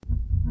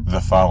The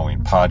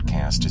following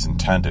podcast is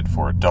intended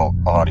for adult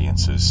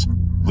audiences.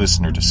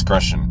 Listener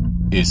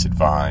discretion is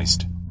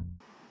advised.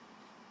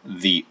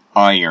 The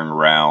Iron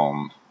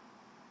Realm.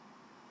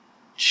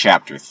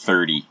 Chapter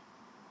 30.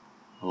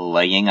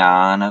 Laying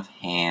on of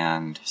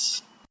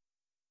Hands.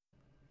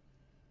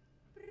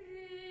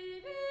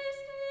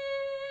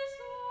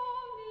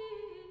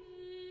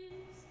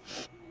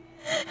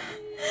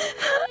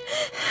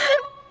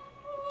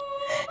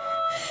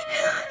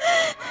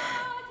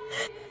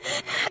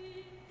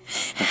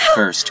 The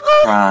first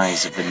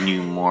cries of the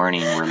new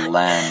morning were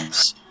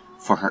Len's,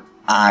 for her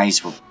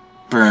eyes were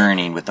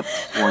burning with the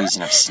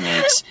poison of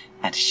snakes,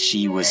 and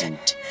she was in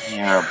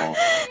terrible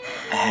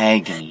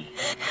agony.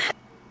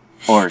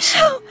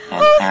 Orson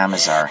and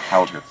Amazar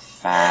held her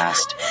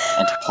fast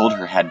and pulled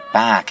her head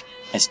back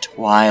as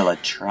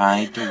Twyla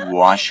tried to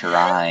wash her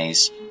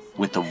eyes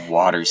with the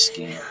water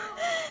skin.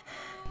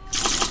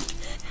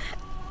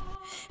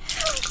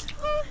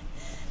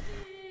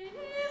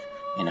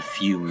 In a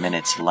few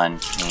minutes, Len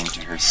came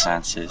to her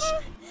senses,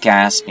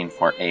 gasping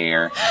for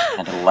air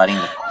and letting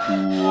the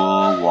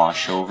cool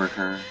wash over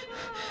her.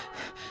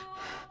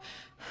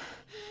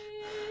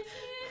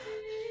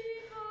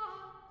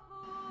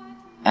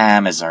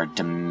 Amazar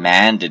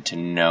demanded to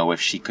know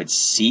if she could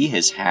see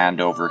his hand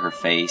over her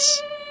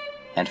face,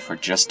 and for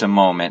just a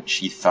moment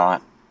she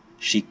thought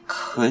she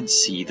could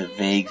see the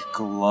vague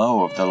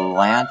glow of the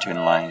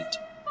lantern light.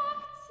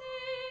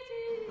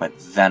 But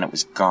then it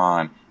was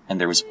gone, and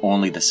there was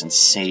only the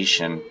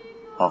sensation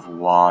of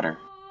water.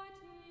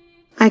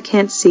 "I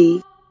can't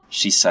see,"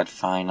 she said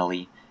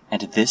finally,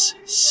 and this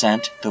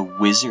sent the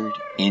wizard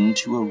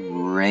into a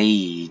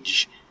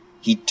rage.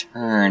 He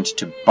turned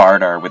to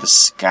Bardar with a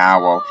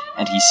scowl,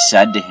 and he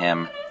said to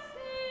him,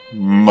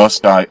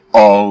 "Must I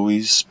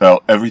always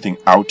spell everything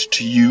out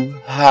to you,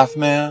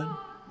 half-man?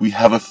 We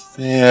have a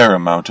fair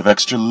amount of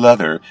extra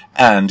leather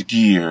and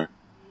gear.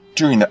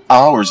 During the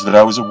hours that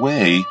I was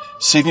away,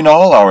 saving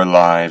all our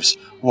lives,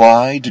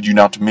 why did you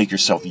not make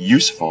yourself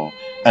useful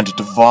and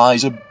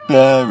devise a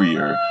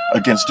barrier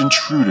against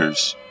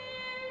intruders?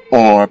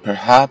 Or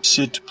perhaps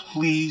it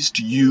pleased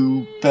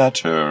you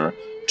better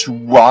to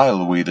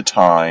while away the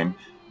time,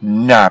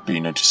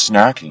 napping and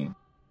snacking?"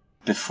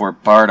 Before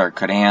Bardar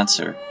could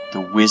answer,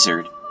 the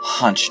wizard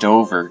hunched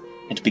over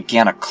and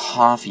began a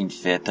coughing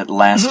fit that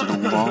lasted a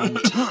long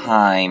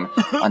time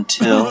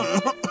until,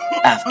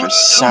 after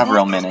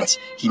several minutes,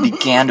 he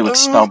began to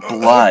expel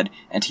blood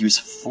and he was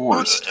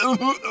forced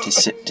to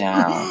sit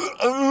down.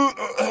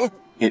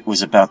 It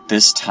was about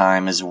this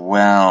time as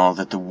well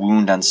that the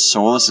wound on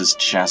Solus's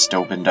chest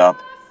opened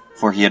up,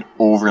 for he had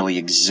overly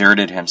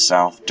exerted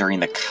himself during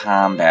the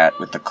combat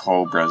with the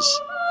cobras.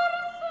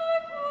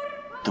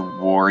 The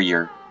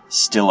warrior,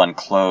 still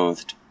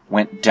unclothed,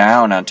 went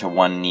down onto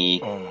one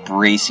knee,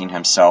 bracing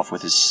himself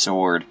with his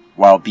sword,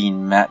 while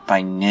being met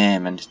by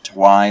Nim and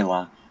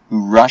Twyla,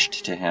 who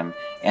rushed to him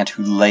and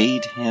who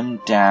laid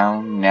him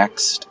down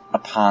next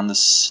upon the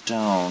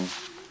stone.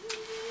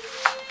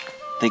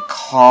 They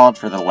called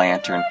for the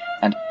lantern,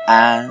 and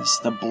as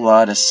the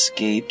blood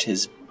escaped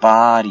his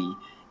body,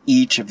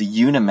 each of the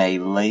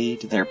Unime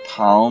laid their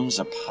palms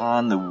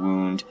upon the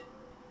wound.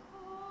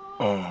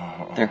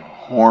 Their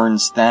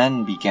horns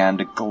then began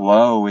to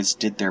glow, as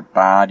did their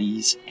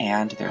bodies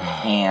and their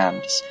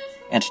hands,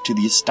 and to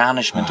the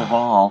astonishment of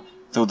all,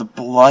 though the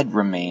blood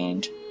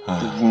remained,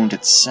 the wound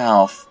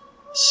itself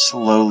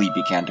slowly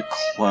began to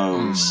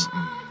close.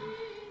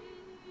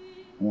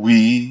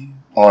 "We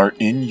are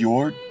in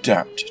your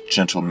debt,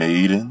 gentle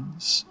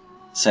maidens,"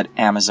 said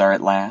Amazar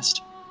at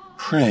last.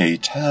 "Pray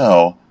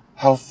tell,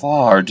 how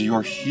far do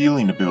your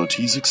healing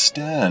abilities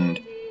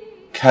extend?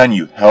 Can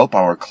you help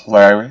our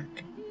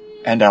cleric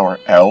and our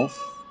elf?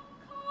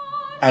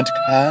 And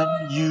can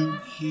you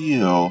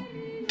heal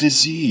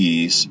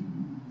disease?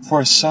 For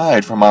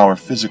aside from our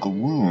physical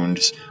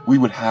wounds, we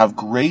would have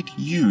great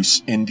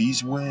use in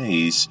these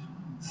ways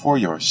for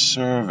your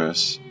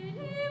service."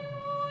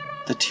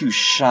 The two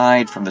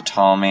shied from the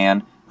tall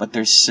man, but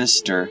their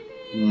sister,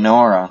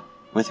 Nora,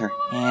 with her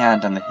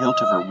hand on the hilt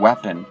of her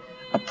weapon,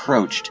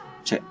 approached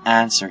to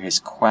answer his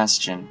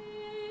question.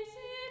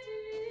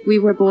 "We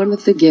were born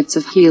with the gifts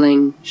of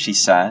healing," she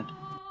said.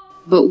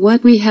 "but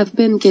what we have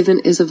been given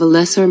is of a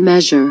lesser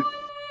measure.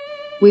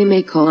 We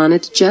may call on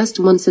it just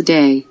once a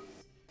day.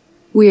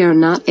 We are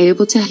not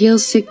able to heal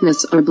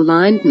sickness or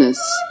blindness.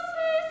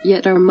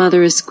 Yet our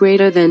mother is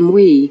greater than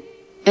we,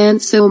 and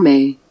so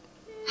may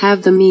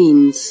have the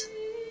means."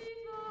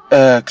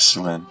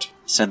 "Excellent,"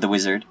 said the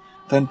wizard.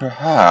 "Then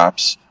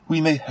perhaps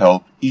we may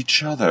help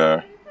each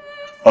other.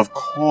 Of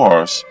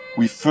course,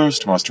 we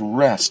first must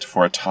rest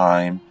for a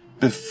time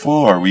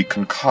before we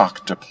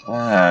concoct a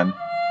plan.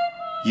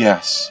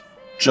 Yes,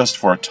 just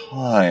for a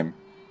time,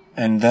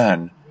 and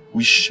then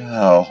we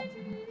shall."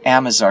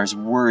 Amazar's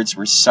words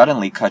were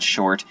suddenly cut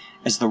short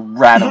as the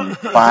rattling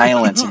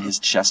violence in his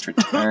chest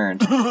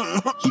returned.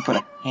 He put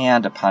a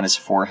hand upon his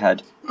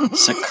forehead,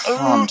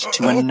 succumbed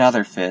to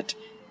another fit,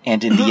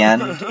 and in the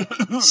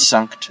end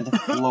sunk to the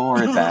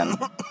floor then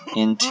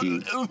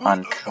into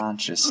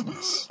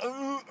unconsciousness.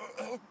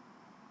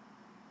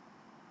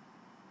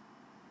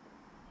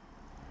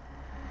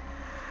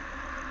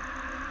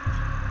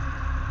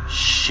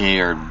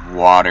 shared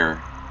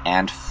water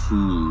and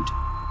food,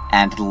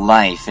 and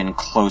life in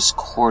close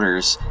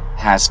quarters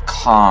has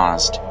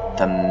caused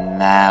the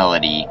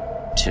malady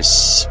to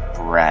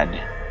spread.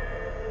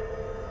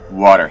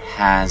 Water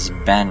has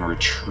been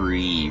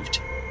retrieved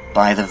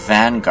by the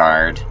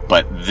vanguard,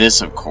 but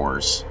this, of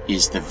course,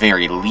 is the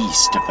very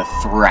least of the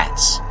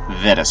threats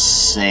that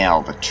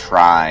assail the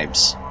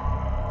tribes.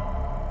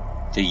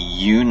 The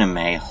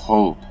Unime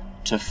hope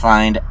to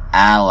find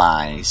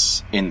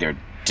allies in their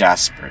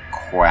desperate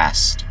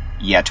quest,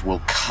 yet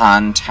will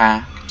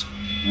contact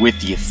with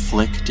the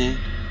afflicted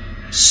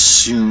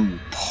soon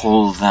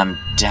pull them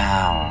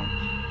down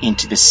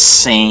into the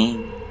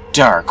same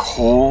dark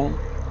hole.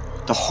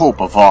 The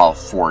hope of all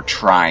 4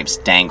 tribes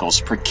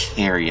dangles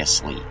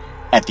precariously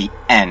at the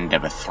end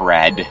of a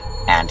thread,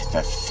 and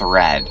the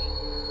thread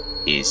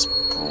is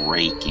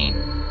breaking.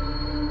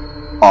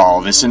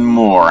 All this and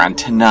more on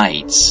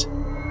tonight's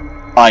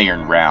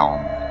Iron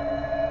Realm.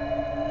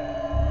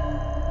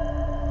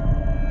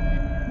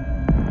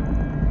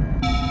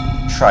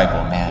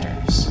 Tribal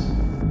Matters.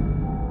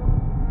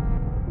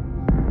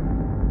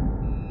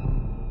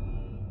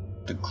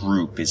 The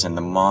group is in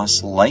the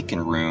Moss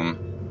Lichen Room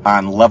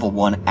on level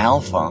 1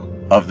 alpha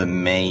of the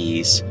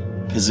maze,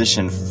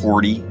 position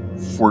 40,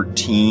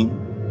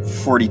 14,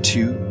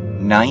 42,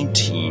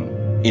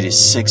 19. It is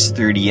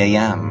 6:30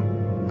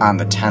 a.m. on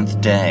the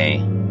 10th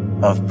day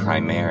of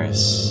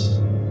Primaris.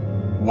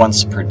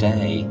 Once per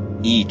day,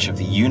 each of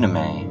the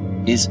Unime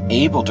is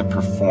able to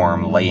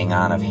perform laying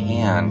on of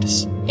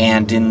hands,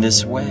 and in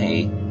this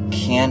way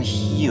can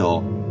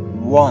heal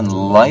 1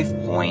 life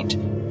point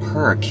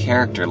per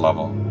character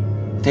level.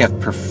 They have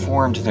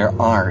performed their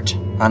art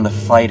on the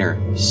fighter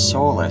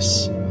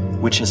Solus,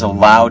 which has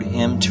allowed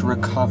him to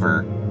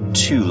recover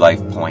 2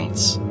 life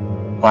points,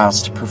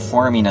 whilst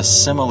performing a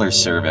similar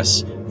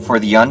service for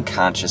the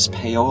unconscious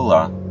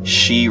Paola.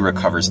 She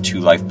recovers 2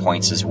 life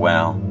points as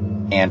well,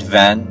 and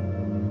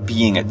then,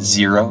 being at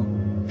 0,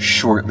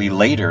 shortly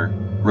later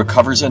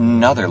recovers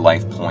another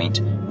life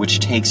point, which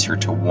takes her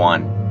to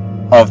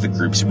 1. Of the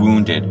group's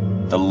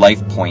wounded, the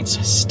life points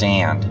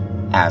stand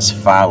as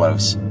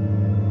follows: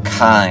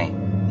 Kai,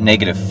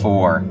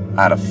 -4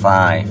 out of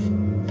 5.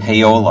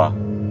 Paola,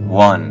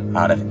 1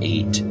 out of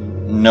 8.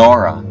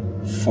 Nora,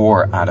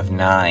 4 out of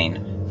 9.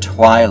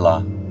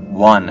 Twyla,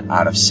 1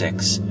 out of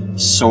 6.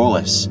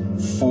 Solus,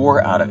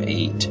 4 out of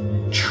 8.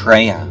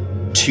 Treya,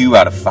 2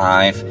 out of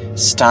 5.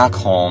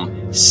 Stockholm,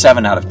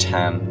 7 out of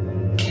 10.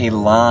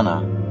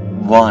 Kaylana,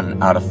 1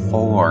 out of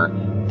 4.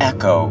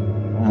 Echo,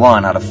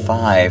 1 out of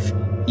 5.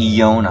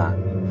 Iona,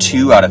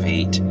 2 out of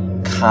 8.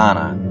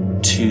 Kana,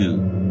 2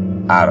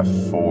 out of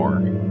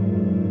 4.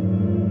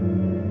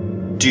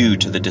 Due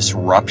to the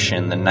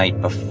disruption the night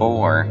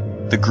before,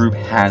 the group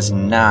has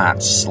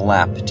not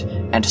slept,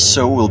 and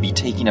so will be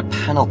taking a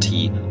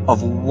penalty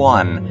of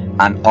 1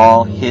 on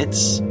all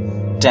hits,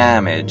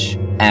 damage,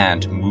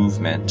 and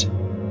movement.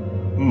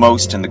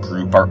 Most in the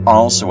group are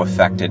also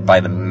affected by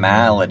the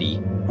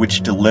malady,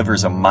 which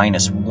delivers a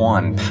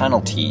 -1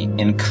 penalty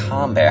in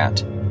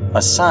combat,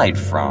 aside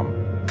from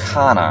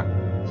Kana,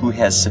 who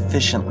has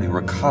sufficiently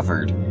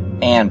recovered,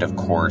 and of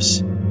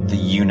course, the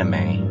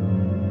Unime.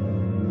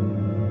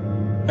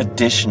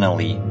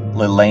 Additionally,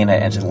 Lilena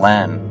and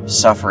Len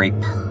suffer a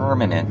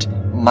permanent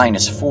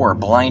 -4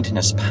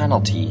 blindness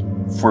penalty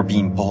for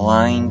being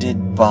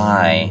blinded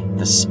by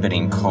the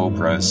spitting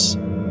cobras.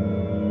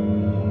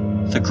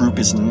 The group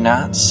is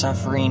not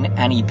suffering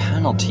any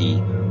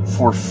penalty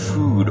for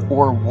food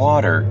or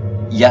water,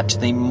 yet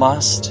they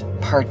must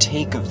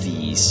partake of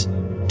these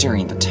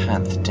during the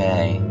 10th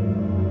day.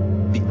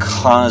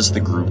 Because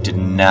the group did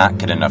not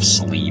get enough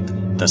sleep,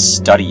 the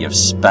study of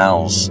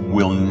spells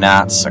will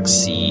not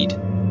succeed,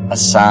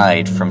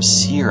 aside from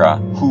Sierra,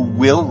 who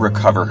will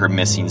recover her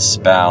missing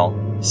spell,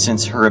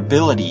 since her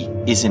ability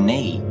is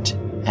innate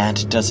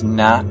and does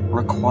not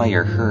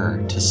require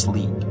her to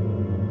sleep.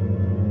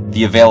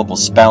 The available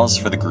spells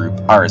for the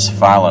group are as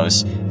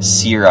follows: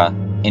 Sierra,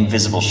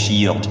 Invisible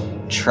Shield;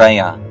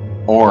 Treya,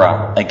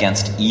 Aura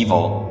Against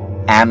Evil;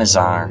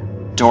 Amazar,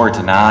 Door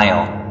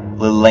Denial;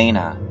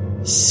 Lilena,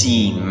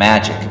 Sea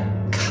Magic;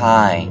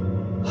 Kai,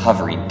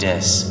 Hovering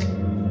Disc.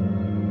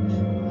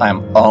 I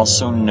am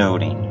also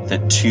noting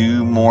that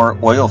 2 more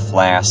oil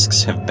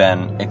flasks have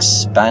been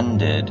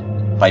expended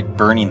by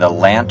burning the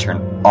lantern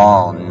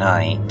all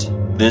night.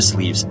 This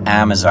leaves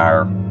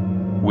Amazar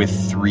with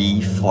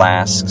 3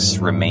 flasks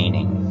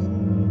remaining.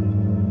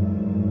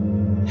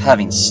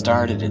 Having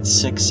started at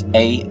 6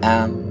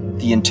 a.m.,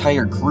 the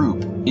entire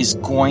group is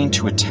going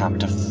to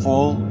attempt a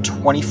full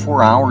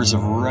 24 hours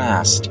of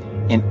rest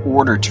in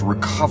order to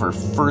recover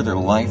further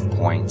life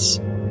points.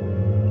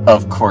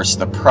 Of course,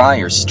 the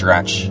prior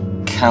stretch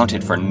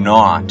counted for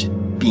naught,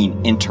 being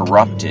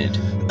interrupted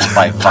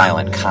by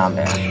violent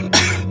combat.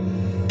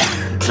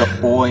 The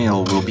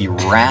oil will be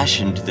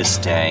rationed this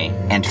day,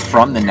 and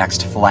from the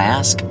next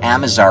flask,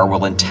 Amazar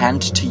will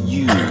intend to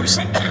use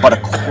but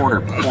a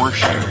quarter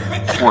portion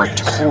for a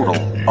total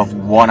of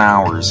 1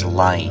 hour's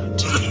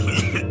light.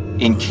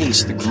 In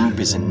case the group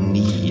is in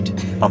need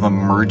of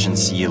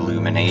emergency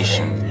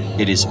illumination,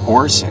 It is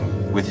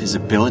Orson, with his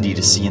ability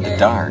to see in the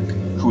dark,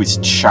 who is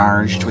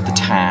charged with the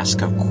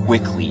task of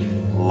quickly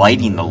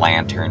lighting the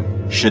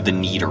lantern should the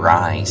need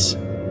arise.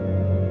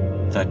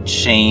 The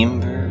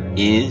chamber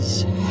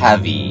is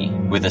heavy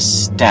with a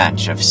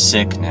stench of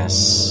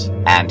sickness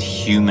and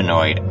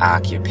humanoid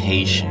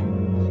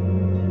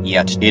occupation,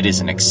 yet it is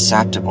an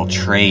acceptable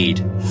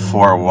trade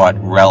for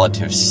what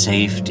relative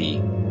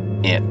safety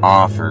it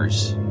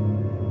offers.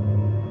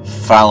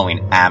 Following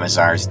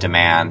Amazar's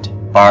demand,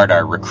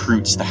 Bardar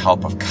recruits the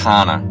help of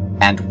Kana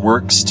and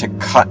works to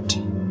cut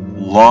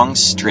long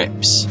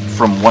strips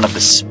from one of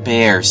the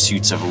spare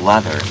suits of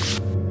leather.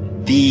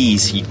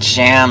 These he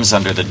jams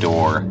under the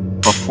door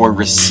before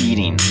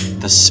reseating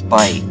the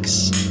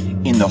spikes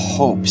in the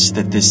hopes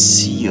that this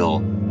seal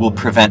will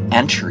prevent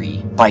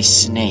entry by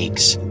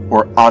snakes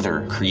or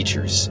other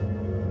creatures.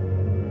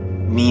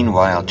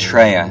 Meanwhile,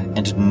 Treya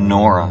and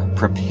Nora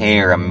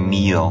prepare a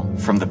meal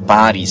from the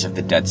bodies of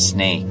the dead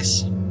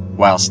snakes,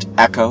 whilst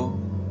Echo,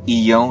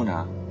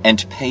 Iona,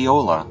 and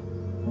Paola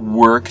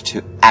work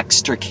to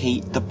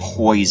extricate the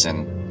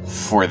poison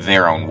for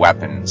their own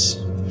weapons.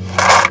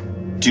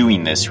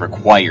 Doing this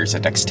requires a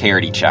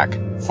dexterity check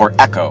for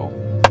Echo,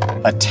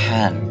 a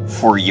 10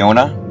 for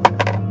Iona,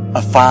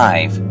 a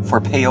 5 for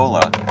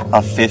Paola,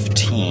 a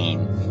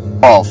 15.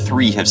 All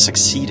three have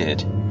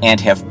succeeded and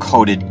have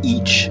coated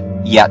each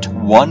yet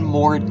one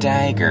more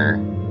dagger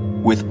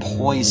with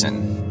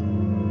poison.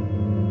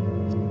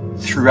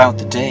 Throughout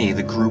the day,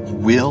 the group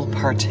will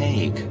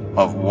partake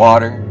of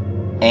water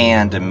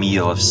and a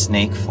meal of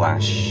snake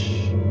flesh.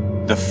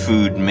 The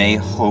food may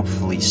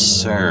hopefully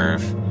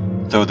serve,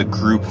 though the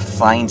group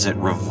finds it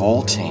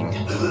revolting,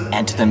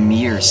 and the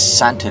mere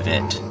scent of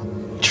it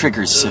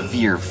triggers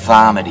severe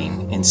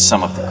vomiting in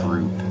some of the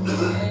group.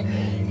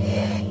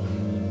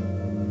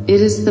 It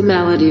is the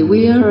malady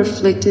we are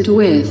afflicted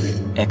with,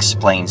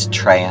 explains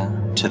Treya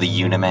to the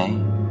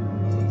Unime.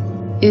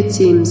 It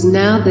seems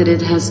now that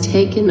it has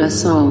taken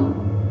us all,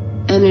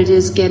 and it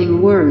is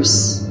getting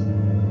worse.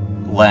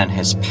 Len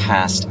has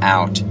passed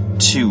out,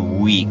 too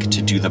weak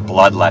to do the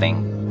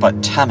bloodletting, but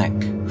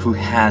Temek, who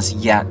has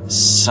yet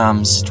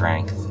some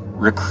strength,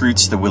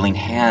 recruits the willing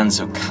hands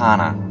of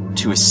Kana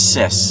to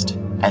assist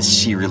as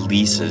she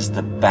releases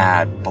the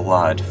bad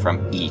blood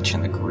from each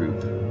in the group.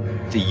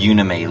 The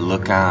Unime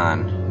look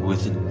on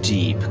with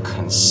deep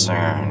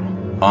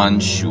concern,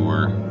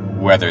 unsure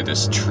whether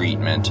this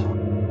treatment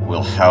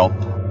will help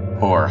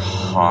or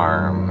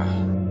harm.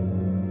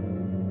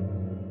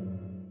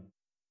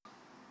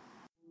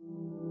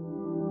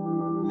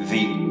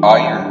 The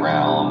Iron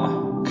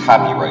Realm,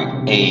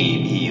 copyright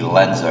A.B.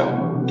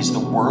 Lenzo, is the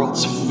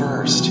world's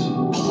first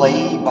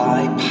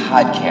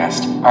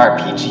play-by-podcast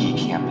RPG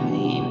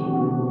campaign.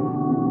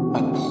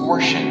 A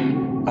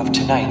portion of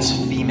tonight's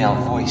female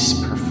voice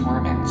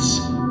performance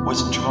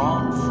was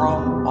drawn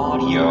from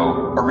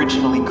audio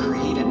originally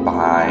created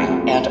by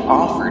and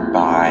offered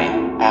by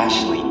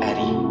Ashley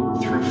Eddy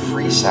through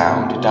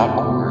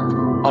freesound.org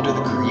under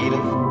the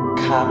Creative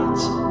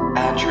Commons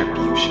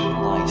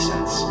Attribution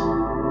License.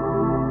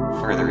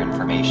 Further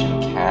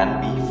information can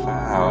be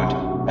found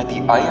at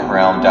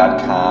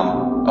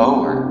theironrealm.com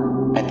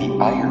or at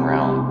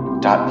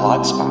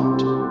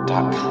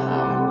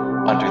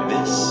theironrealm.blogspot.com under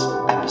this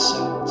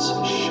episode's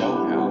show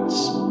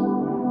notes.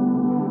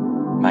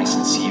 My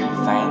sincere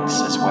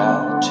thanks as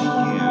well to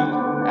you,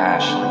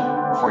 Ashley,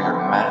 for your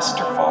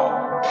masterful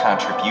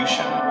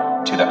contribution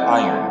to the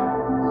Iron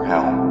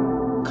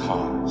Realm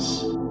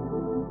cause.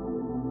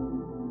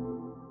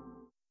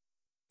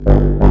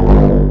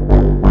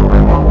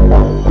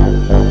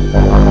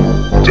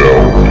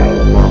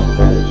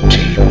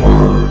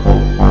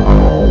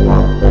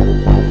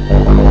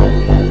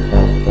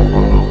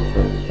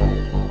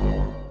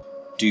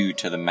 Due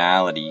to the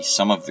malady,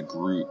 some of the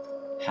group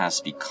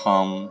has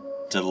become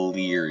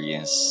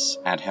delirious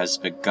and has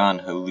begun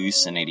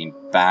hallucinating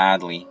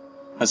badly,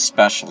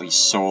 especially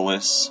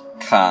Solus,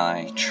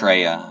 Kai,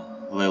 Treya,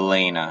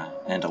 Lilena,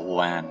 and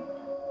Len.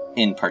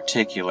 In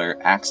particular,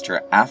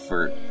 extra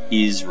effort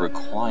is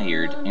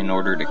required in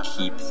order to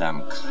keep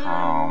them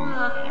calm,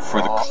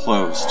 for the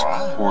closed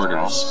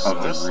quarters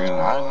of the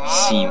room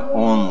seem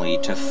only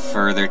to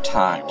further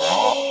touch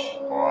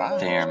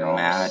their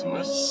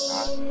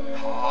madness.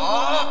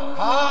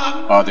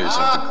 Others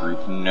of the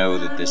group know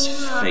that this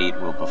fate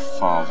will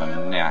befall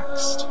them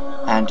next,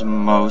 and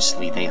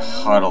mostly they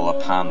huddle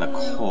upon the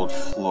cold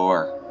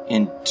floor,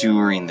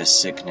 enduring the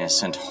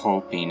sickness and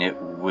hoping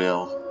it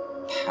will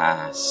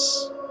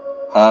pass.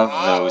 Of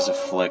those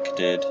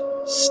afflicted,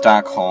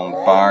 Stockholm,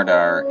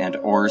 Bardar, and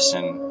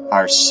Orson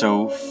are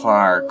so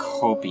far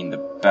coping the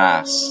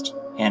best,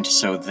 and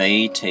so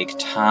they take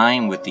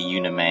time with the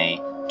Unime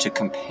to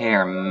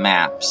compare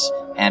maps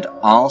and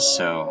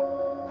also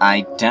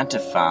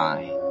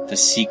identify the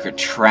secret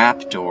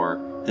trapdoor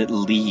that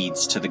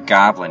leads to the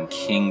Goblin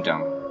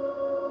Kingdom.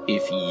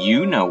 If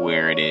you know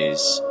where it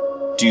is,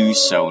 do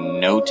so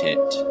note it.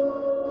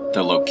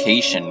 The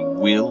location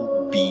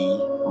will be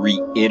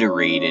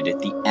reiterated at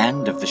the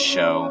end of the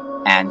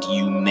show, and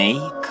you may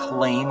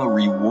claim a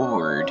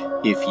reward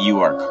if you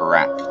are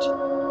correct.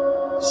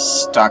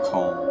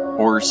 Stockholm,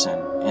 Orson,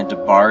 and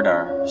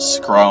Bardar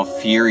scrawl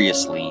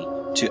furiously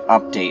to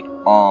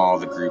update all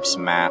the group's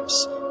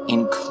maps,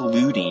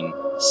 including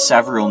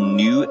several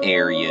new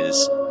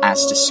areas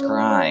as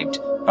described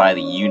by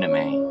the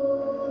Unime.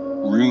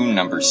 Room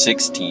number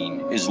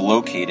 16 is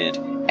located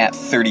at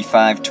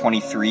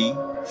 3523,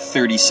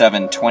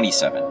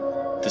 3727.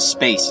 The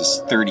space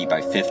is 30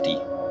 by 50,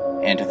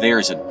 and there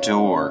is a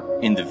door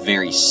in the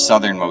very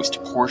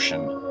southernmost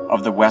portion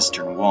of the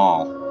western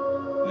wall.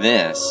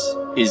 This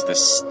is the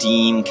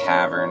Steam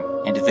Cavern,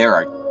 and there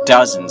are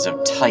dozens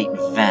of tight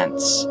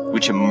vents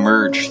which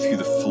emerge through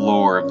the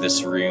floor of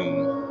this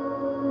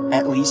room.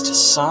 At least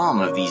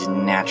some of these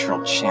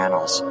natural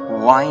channels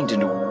wind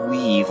and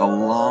weave a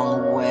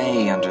long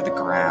way under the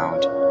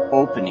ground,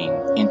 opening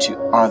into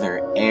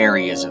other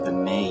areas of the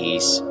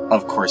maze.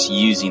 Of course,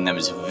 using them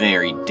is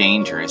very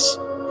dangerous,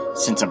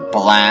 since a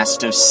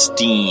blast of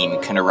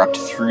steam can erupt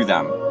through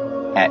them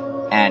at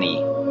any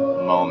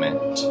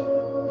moment.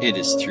 It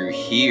is through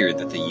here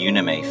that the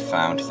Unime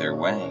found their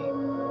way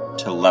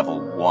to level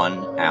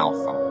 1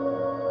 Alpha,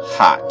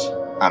 hot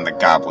on the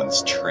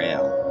Goblin's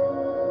trail.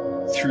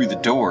 Through the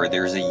door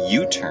there is a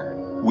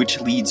U-turn, which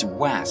leads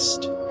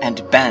west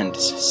and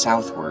bends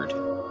southward,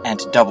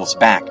 and doubles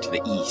back to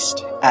the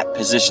east. At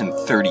position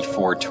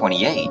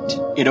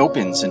 3428, it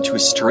opens into a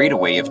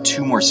straightaway of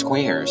 2 more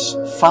squares,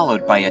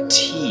 followed by a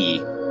T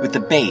with the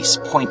base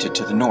pointed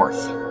to the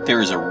north.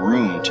 There is a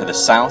room to the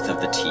south of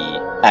the T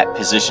at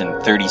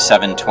position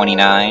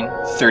 3729,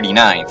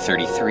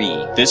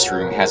 3933. This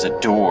room has a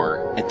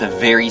door at the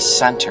very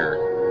center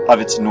of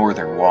its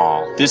northern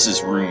wall. This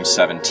is room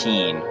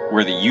 17,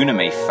 where the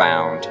Unime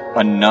found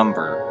a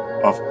number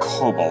of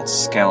kobold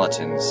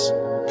skeletons.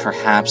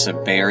 Perhaps a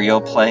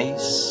burial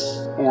place,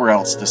 or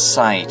else the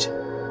site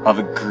of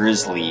a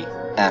grisly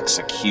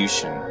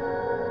execution.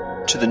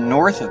 To the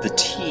north of the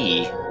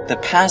T, the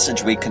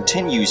passageway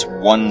continues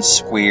 1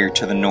 square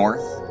to the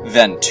north,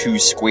 then 2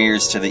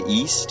 squares to the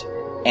east,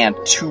 and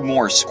 2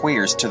 more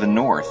squares to the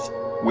north,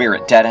 where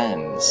it dead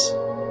ends.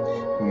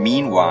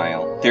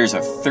 Meanwhile, there's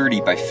a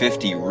 30 by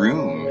 50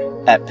 room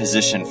at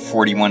position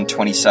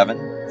 4127,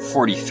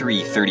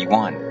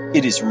 4331.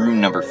 It is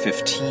room number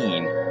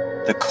 15,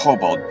 the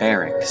Kobold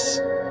Barracks.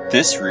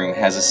 This room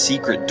has a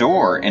secret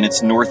door in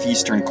its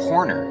northeastern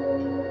corner,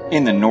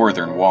 in the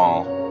northern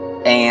wall,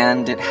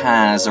 and it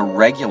has a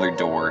regular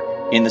door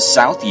in the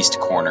southeast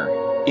corner,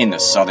 in the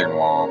southern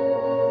wall.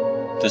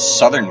 The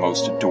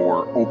southernmost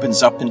door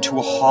opens up into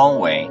a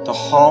hallway. The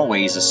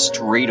hallway is a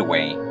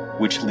straightaway,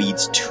 which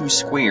leads 2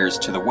 squares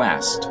to the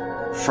west.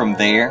 From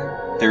there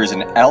is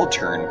an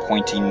L-turn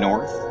pointing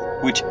north,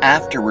 which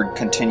afterward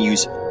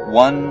continues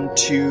 1,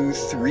 2,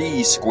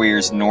 3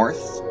 squares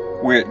north,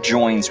 where it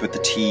joins with the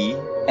T,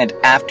 and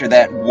after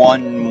that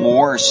 1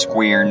 more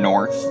square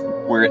north,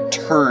 where it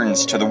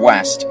turns to the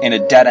west in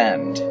a dead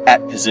end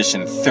at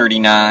position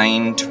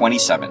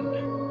 3927.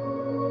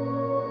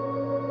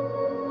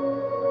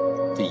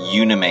 The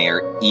Unime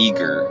are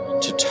eager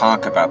to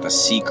talk about the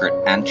secret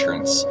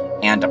entrance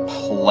and a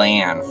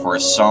plan for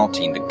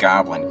assaulting the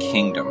Goblin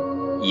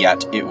Kingdom.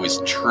 Yet it was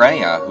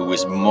Treya who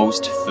was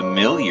most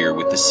familiar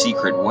with the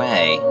secret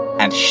way,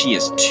 and she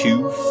is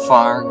too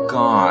far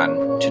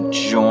gone to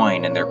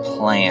join in their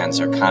plans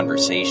or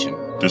conversation.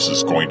 This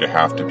is going to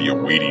have to be a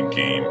waiting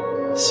game,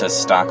 says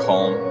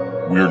Stockholm.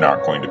 We're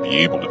not going to be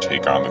able to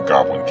take on the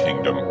Goblin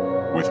Kingdom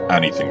with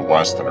anything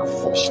less than our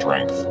full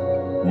strength.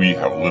 We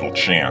have little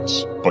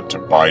chance but to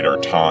bide our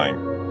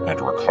time and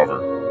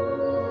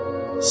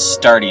recover.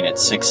 Starting at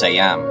 6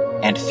 a.m.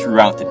 and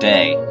throughout the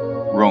day,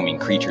 roaming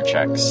creature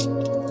checks.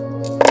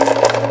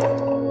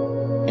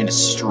 In a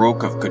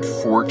stroke of good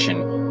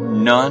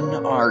fortune,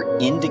 none are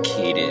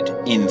indicated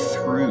in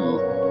through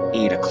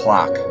 8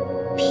 o'clock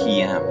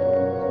p.m.,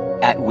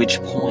 at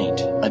which point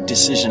a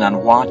decision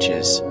on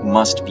watches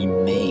must be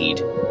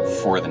made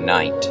for the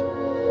night.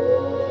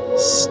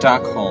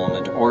 Stockholm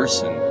and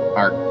Orson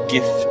are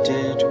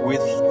gifted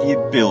with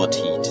the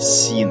ability to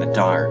see in the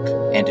dark,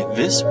 and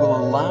this will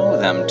allow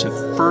them to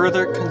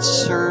further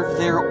conserve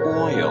their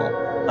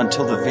oil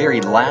until the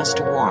very last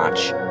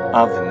watch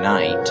of the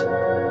night.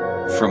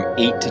 From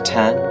 8 to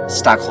 10,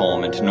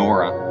 Stockholm and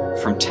Nora.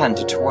 From 10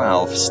 to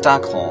 12,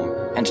 Stockholm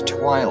and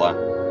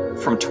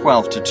Twyla. From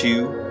 12 to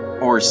 2,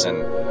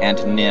 Orson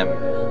and Nim.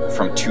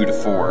 From 2 to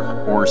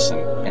 4, Orson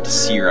and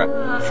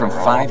Sira. From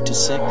 5 to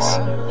 6,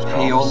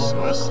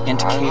 Paola and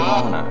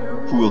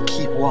Kaylana, who will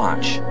keep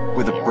watch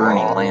with a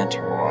burning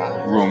lantern.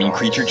 Roaming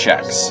creature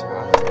checks.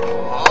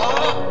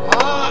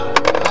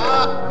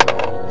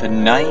 The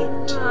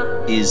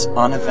night is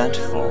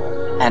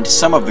uneventful, and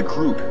some of the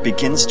group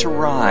begins to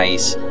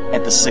rise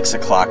at the 6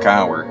 o'clock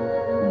hour.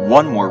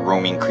 One more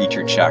roaming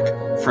creature check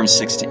from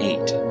 6 to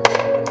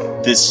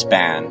 8. This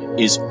span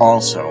is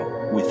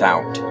also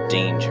without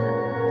danger.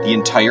 The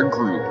entire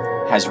group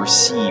has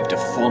received a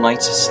full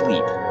night's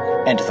sleep,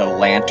 and the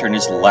lantern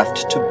is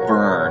left to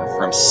burn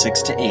from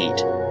 6 to 8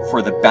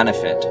 for the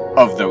benefit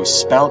of those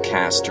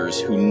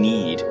spellcasters who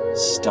need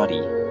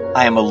study.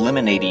 I am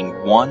eliminating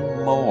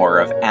 1 more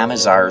of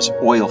Amazar's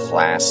oil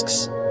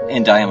flasks,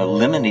 and I am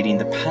eliminating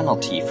the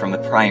penalty from the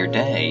prior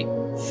day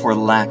for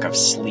lack of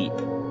sleep.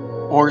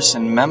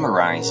 Orson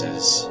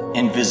memorizes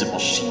Invisible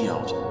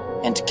Shield,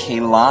 and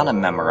Kaylana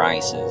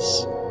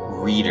memorizes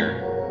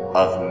Reader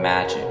of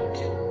Magic.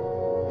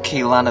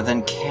 Kaylana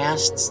then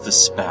casts the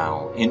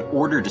spell in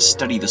order to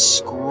study the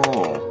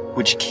scroll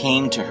which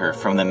came to her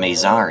from the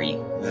Mezari.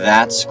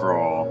 That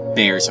scroll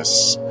bears a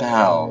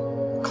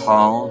spell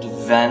called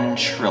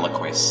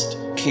Ventriloquist.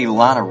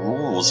 Kaylana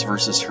rolls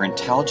versus her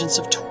intelligence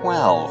of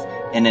 12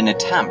 in an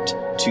attempt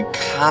to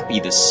copy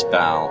the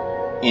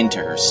spell into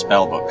her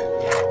spellbook.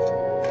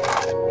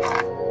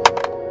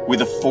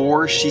 With a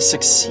 4, she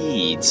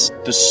succeeds.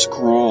 The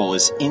scroll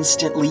is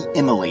instantly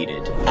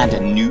immolated, and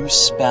a new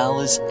spell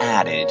is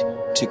added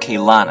to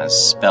Kaylana's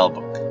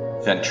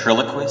spellbook.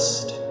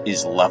 Ventriloquist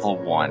is level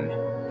 1.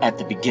 At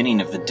the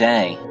beginning of the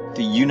day,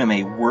 the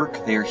Unime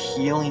work their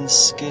healing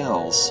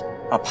skills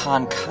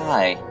upon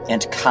Kai,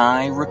 and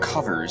Kai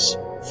recovers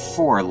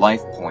 4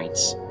 life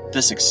points.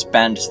 This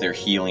expends their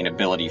healing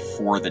ability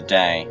for the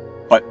day,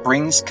 but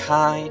brings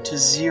Kai to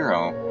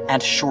 0,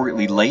 and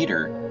shortly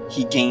later,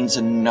 he gains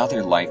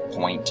another life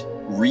point,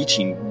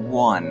 reaching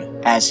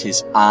 1 as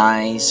his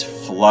eyes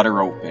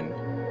flutter open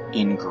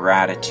in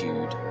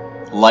gratitude.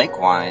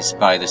 Likewise,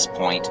 by this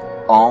point,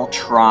 all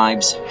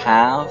tribes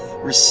have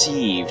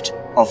received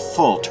a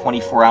full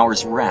 24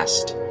 hours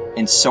rest,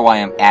 and so I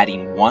am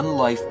adding 1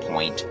 life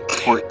point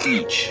for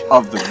each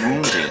of the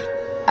wounded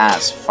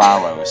as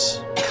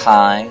follows: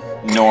 Kai,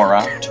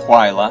 Nora,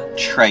 Twyla,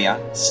 Treya,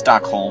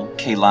 Stockholm,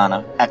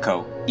 Kaylana,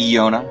 Echo,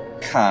 Iona,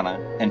 Kana,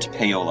 and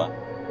Paola.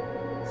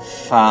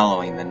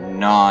 Following the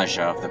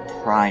nausea of the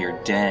prior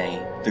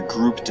day, the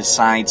group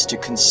decides to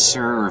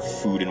conserve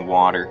food and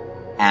water,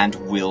 and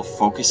will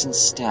focus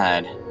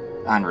instead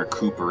on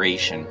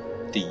recuperation.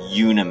 The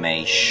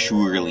Unime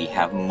surely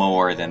have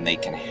more than they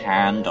can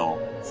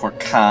handle, for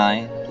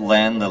Kai,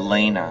 Len,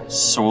 Lelena,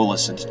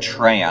 Solus, and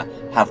Treya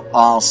have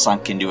all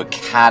sunk into a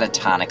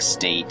catatonic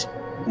state,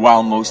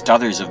 while most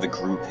others of the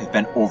group have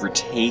been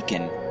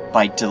overtaken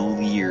by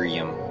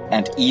delirium.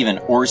 And even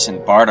Orson,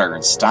 Bardar,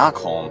 and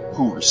Stockholm,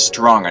 who were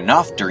strong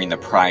enough during the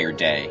prior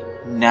day,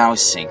 now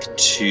sink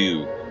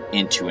too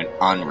into an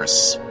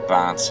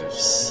unresponsive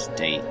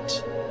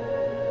state.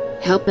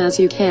 Help as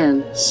you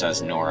can,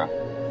 says Nora.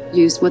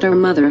 Use what our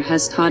mother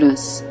has taught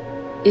us.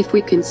 If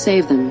we can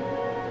save them,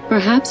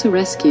 perhaps a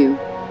rescue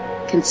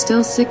can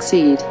still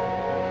succeed.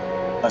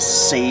 A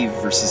save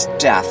versus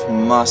death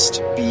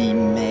must be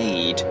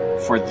made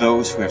for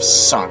those who have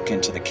sunk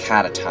into the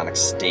catatonic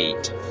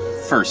state.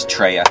 First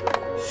Treya,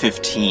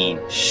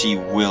 15, she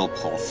will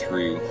pull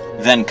through.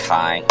 Then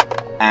Kai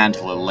and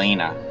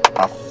Lelena,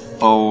 a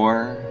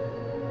 4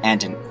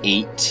 and an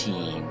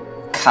 18.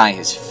 Kai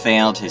has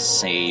failed his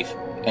save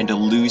and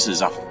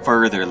loses a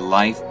further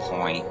life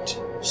point.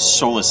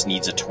 Solus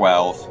needs a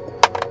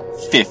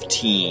 12.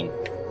 15.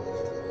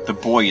 The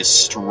boy is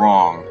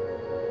strong.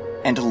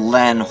 And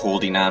Len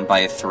holding on by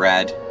a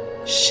thread.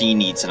 She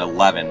needs an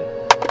 11.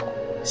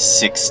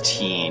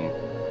 16.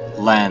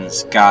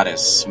 Len's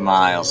goddess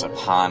smiles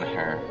upon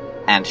her,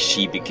 and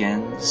she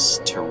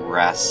begins to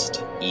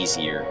rest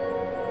easier.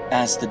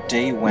 As the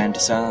day went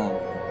on,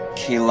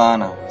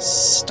 Kaylana,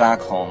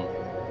 Stockholm,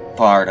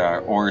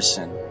 Bardar,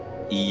 Orson,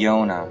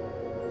 Iona,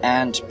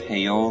 and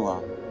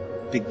Paola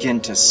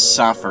begin to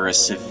suffer a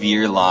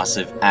severe loss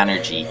of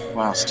energy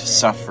whilst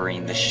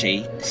suffering the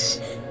shakes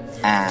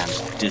and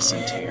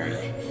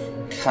dysentery.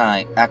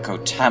 Kai, Echo,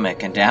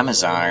 Temek, and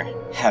Amazar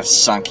have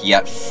sunk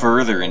yet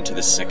further into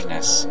the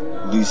sickness,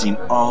 losing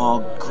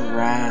all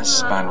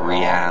grasp on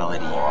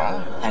reality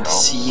and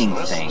seeing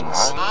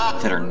things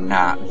that are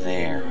not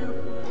there.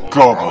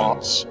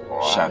 Goblins,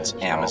 shouts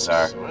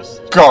Amazar.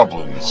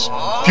 Goblins,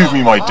 give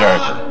me my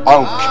dagger.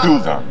 I'll kill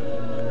them.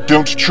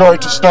 Don't try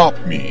to stop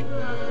me.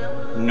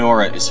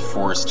 Nora is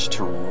forced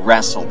to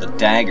wrestle the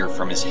dagger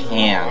from his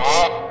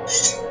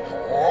hands,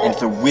 and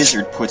the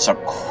wizard puts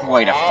up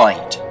quite a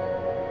fight.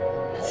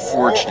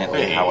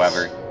 Fortunately,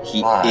 however,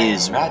 he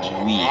is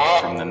weak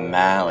from the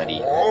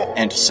malady,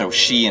 and so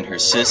she and her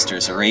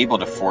sisters are able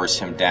to force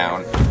him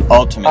down,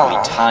 ultimately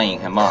tying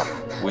him up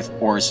with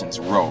Orson's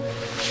rope,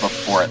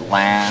 before at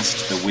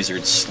last the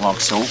wizard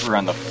slumps over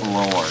on the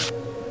floor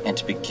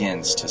and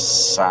begins to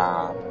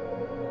sob.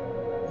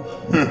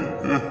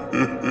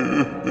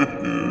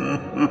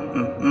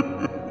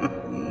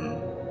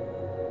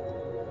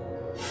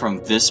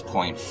 From this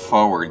point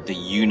forward, the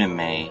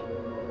Unime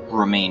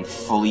remain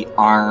fully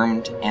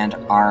armed and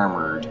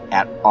armored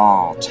at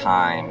all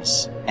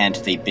times, and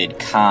they bid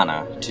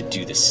Kana to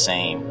do the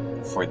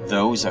same, for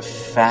those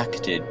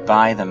affected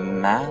by the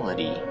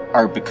malady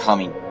are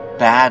becoming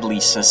badly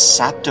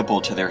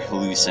susceptible to their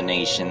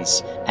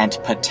hallucinations and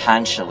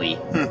potentially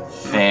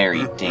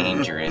very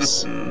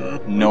dangerous.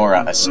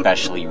 Nora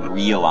especially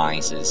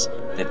realizes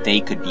that they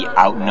could be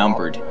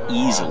outnumbered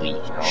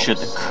easily should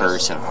the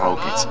curse evoke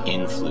its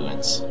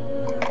influence.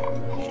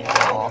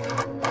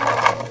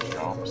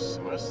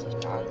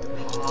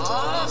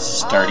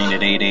 Starting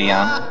at 8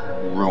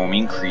 a.m.,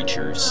 Roaming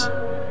Creatures,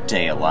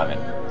 Day 11.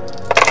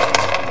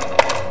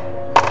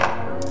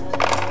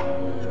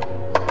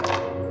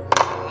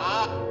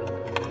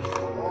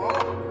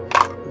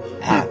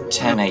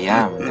 10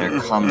 a.m., there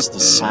comes the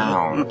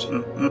sound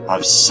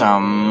of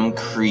some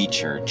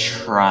creature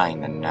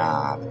trying the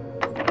knob.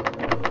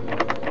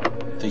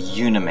 The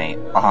Unime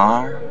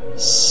are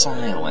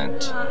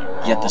silent,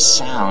 yet the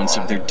sounds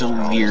of their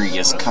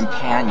delirious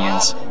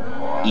companions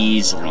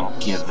easily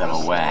give them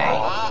away.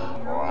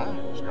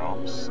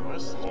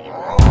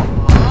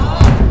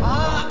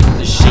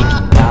 The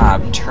shaky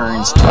knob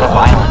turns to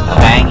violent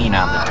banging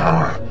on the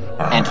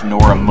door, and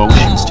Nora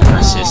motions to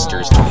her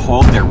sisters to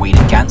hold their weight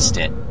against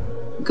it.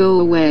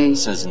 Go away,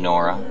 Says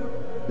Nora.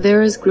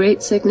 There is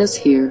great sickness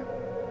here,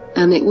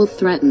 and it will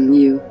threaten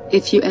you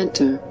if you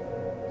enter.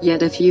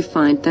 Yet if you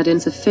find that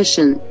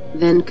insufficient,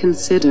 then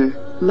consider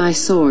my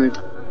sword.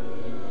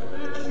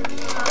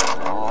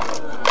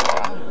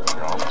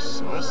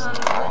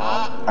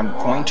 I'm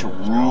going to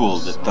rule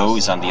that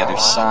those on the other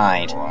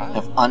side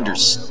have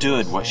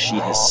understood what she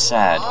has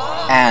said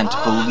and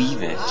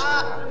believe it,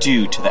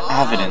 due to the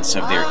evidence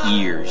of their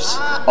ears.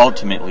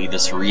 Ultimately,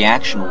 this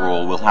reaction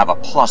roll will have a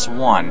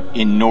 +1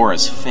 in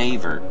Nora's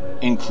favor,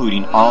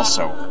 including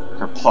also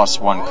her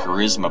 +1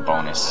 charisma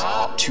bonus,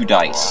 2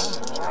 dice.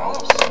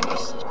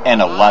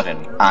 An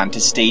 11 on to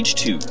stage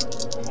 2.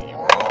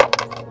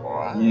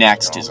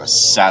 Next is a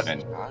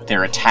 7.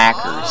 Their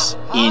attackers,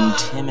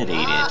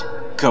 intimidated,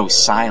 go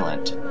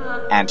silent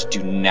and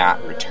do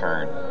not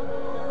return.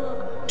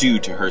 Due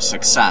to her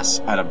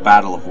success at a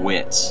battle of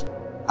wits,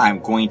 I'm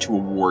going to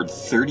award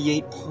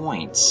 38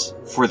 points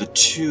for the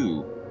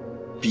 2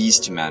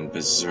 Beastmen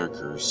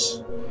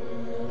Berserkers.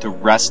 The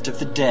rest of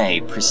the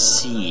day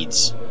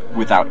proceeds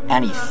without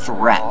any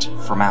threat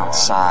from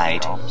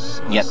outside,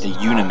 yet the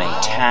Unime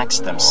tax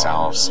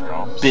themselves,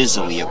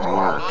 busily at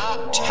work,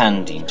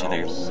 tending to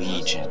their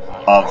legion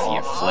of the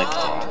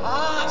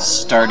afflicted.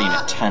 Starting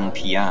at 10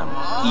 p.m.,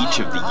 each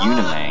of the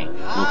Unime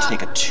will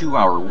take a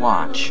 2-hour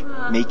watch,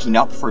 making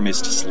up for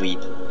missed sleep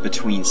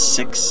between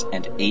 6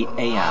 and 8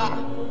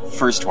 a.m.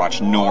 First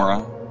watch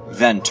Nora,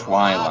 then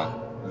Twyla,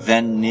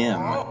 then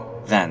Nim,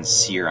 then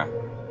Sierra.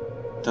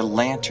 The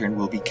lantern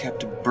will be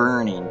kept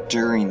burning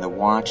during the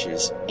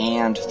watches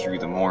and through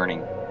the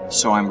morning,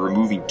 so I'm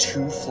removing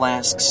 2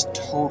 flasks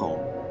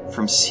total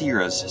from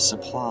Sierra's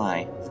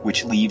supply,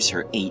 which leaves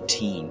her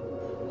 18,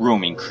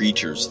 roaming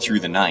creatures through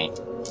the night.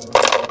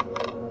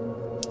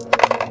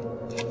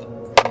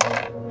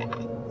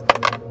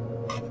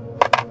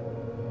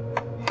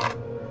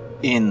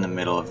 In the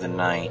middle of the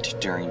night,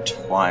 during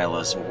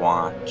Twyla's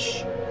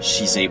watch,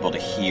 she's able to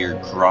hear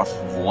gruff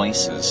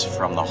voices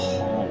from the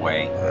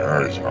hallway.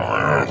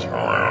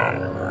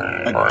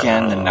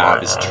 Again, the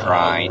knob is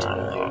tried,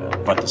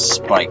 but the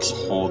spikes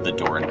hold the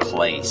door in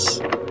place.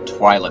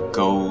 Twyla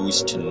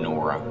goes to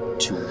Nora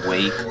to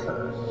wake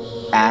her,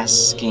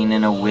 asking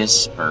in a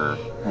whisper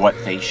what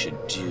they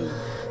should do.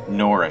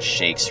 Nora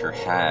shakes her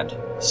head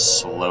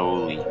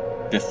slowly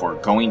before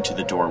going to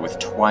the door with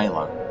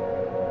Twyla,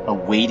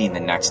 awaiting the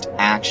next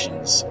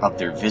actions of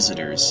their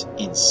visitors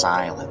in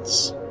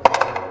silence.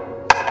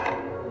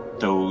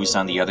 Those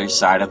on the other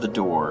side of the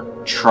door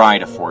try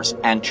to force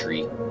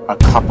entry a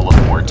couple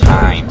of more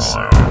times,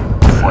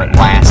 before at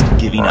last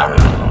giving up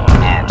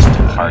and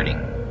departing.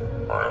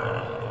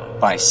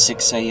 By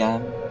 6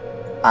 a.m.,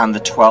 on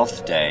the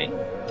 12th day,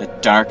 the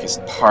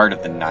darkest part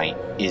of the night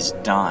is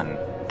done,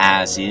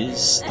 as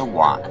is the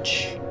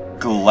watch.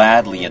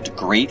 Gladly and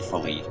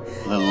gratefully,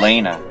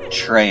 Lelena,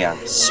 Treya,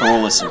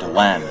 Solus, and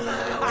Len,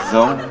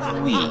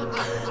 though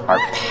weak, are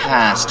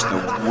past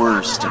the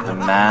worst of the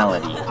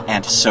malady,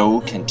 and so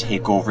can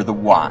take over the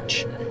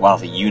watch while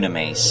the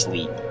Unime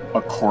sleep,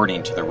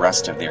 according to the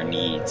rest of their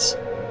needs.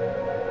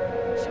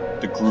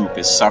 The group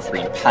is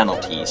suffering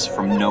penalties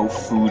from no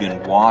food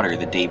and water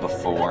the day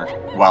before,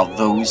 while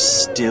those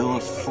still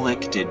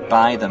afflicted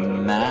by the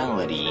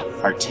malady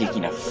are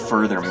taking a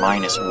further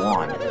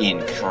 -1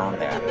 in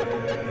combat.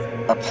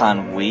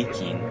 Upon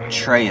waking,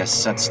 Treya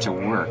sets to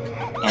work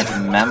and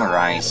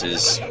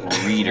memorizes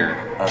Reader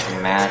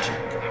of Magic.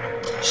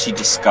 She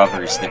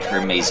discovers that her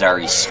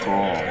Mezari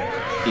scroll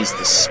is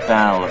the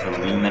spell of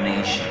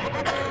illumination.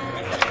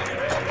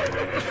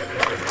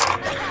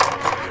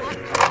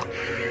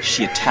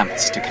 She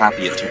attempts to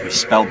copy it to her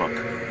spellbook.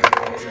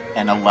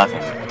 An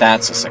 11,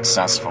 that's a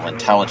successful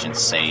intelligence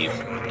save,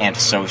 and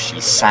so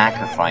she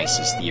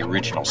sacrifices the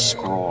original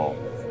scroll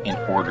in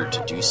order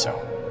to do so.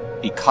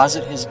 Because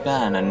it has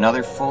been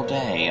another full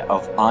day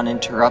of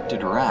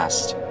uninterrupted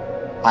rest,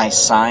 I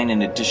assign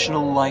an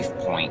additional life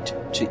point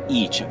to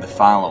each of the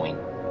following: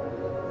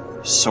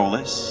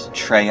 Solus,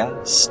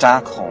 Treya,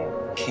 Stockholm,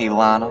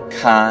 Kaylana,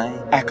 Kai,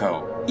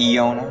 Echo,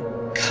 Iona,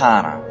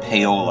 Kana,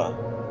 Paola.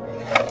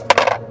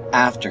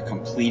 After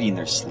completing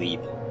their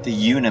sleep, the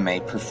Unime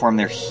perform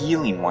their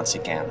healing once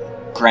again,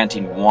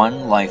 granting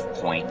 1 life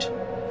point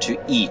to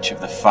each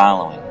of the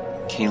following: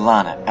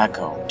 Kaylana,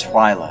 Echo,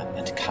 Twyla,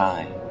 and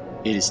Kai.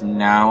 It is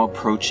now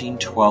approaching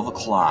 12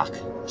 o'clock,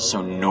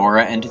 so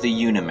Nora and the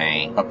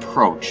Unime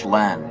approach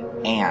Len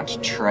and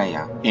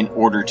Treya in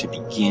order to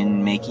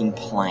begin making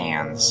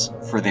plans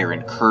for their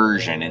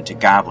incursion into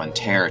Goblin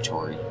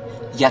territory.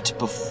 Yet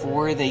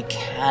before they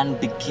can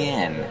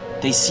begin,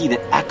 They see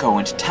that Echo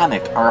and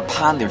Temik are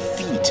upon their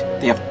feet.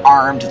 They have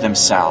armed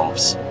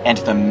themselves, and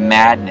the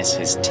madness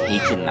has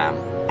taken them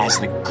as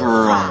the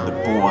girl and the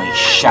boy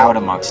shout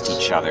amongst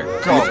each other,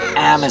 with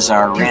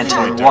Amazar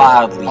ranting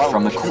wildly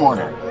from the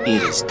corner.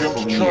 It is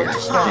clear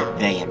that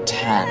they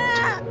intend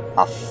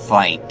a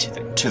fight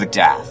to the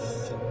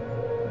death.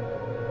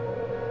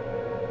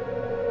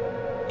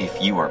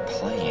 If you are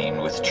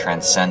playing with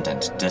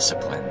Transcendent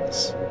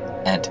Disciplines,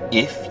 and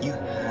if you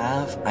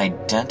have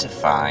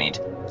identified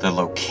the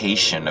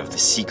location of the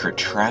secret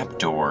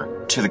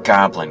trapdoor to the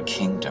Goblin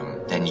Kingdom,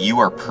 then you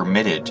are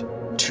permitted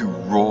to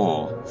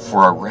roll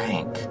for a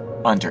rank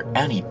under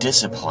any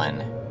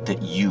discipline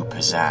that you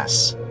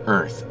possess: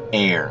 earth,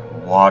 air,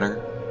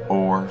 water,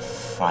 or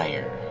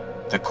fire.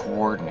 The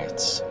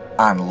coordinates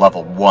on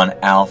level 1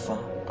 alpha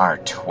are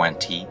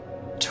 20,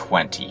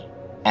 20.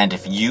 And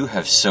if you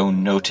have so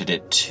noted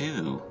it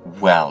too,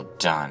 well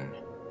done.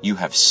 You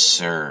have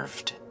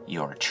served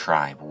your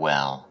tribe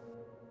well.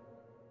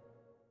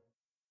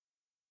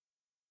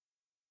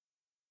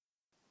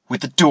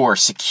 With the door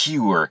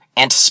secure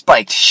and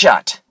spiked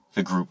shut,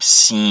 the group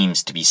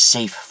seems to be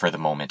safe for the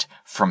moment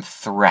from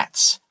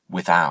threats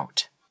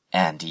without.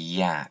 And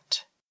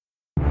yet,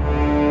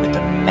 with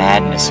the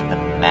madness of the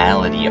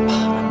malady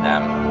upon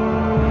them,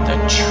 the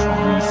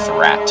true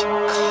threat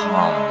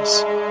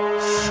comes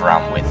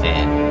from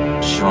within.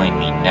 Join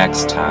me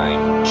next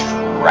time,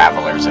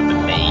 Travelers of the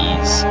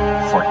Maze,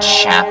 for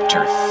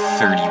Chapter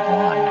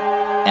 31.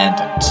 And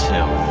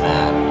until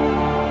then,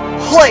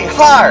 play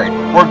hard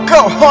or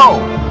go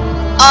home!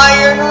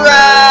 Iron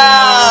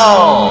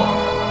Realm!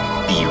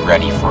 Be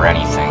ready for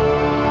anything,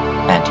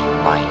 and you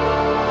might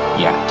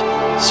yet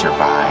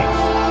survive.